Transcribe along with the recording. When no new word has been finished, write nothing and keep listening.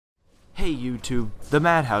Hey YouTube, the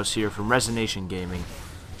Madhouse here from Resonation Gaming.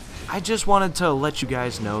 I just wanted to let you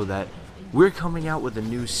guys know that we're coming out with a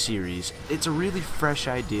new series. It's a really fresh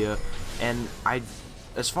idea, and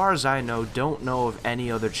as far as I know, don't know of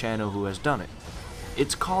any other channel who has done it.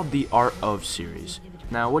 It's called the Art of series.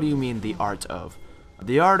 Now, what do you mean the art of?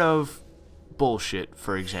 The art of bullshit,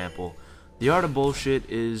 for example. The art of bullshit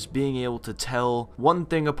is being able to tell one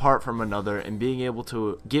thing apart from another and being able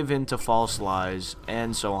to give in to false lies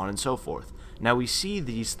and so on and so forth. Now we see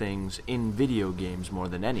these things in video games more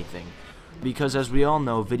than anything, because as we all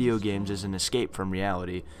know, video games is an escape from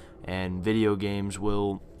reality, and video games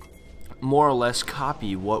will more or less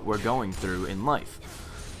copy what we're going through in life.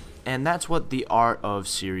 And that's what the Art of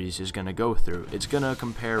series is going to go through. It's going to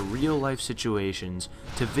compare real life situations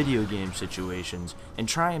to video game situations and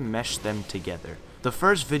try and mesh them together. The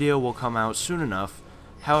first video will come out soon enough.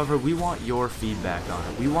 However, we want your feedback on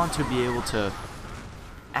it. We want to be able to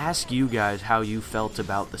ask you guys how you felt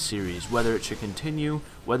about the series, whether it should continue,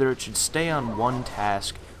 whether it should stay on one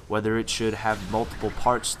task, whether it should have multiple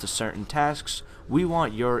parts to certain tasks. We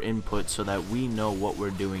want your input so that we know what we're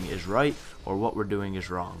doing is right or what we're doing is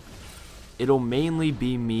wrong. It'll mainly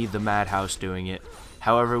be me, the Madhouse, doing it.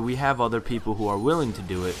 However, we have other people who are willing to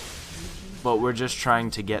do it, but we're just trying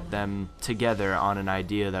to get them together on an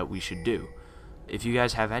idea that we should do. If you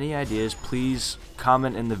guys have any ideas, please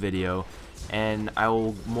comment in the video, and I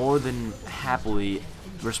will more than happily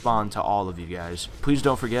respond to all of you guys. Please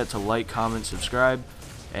don't forget to like, comment, subscribe,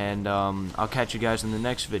 and I'll catch you guys in the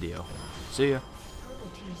next video. See ya.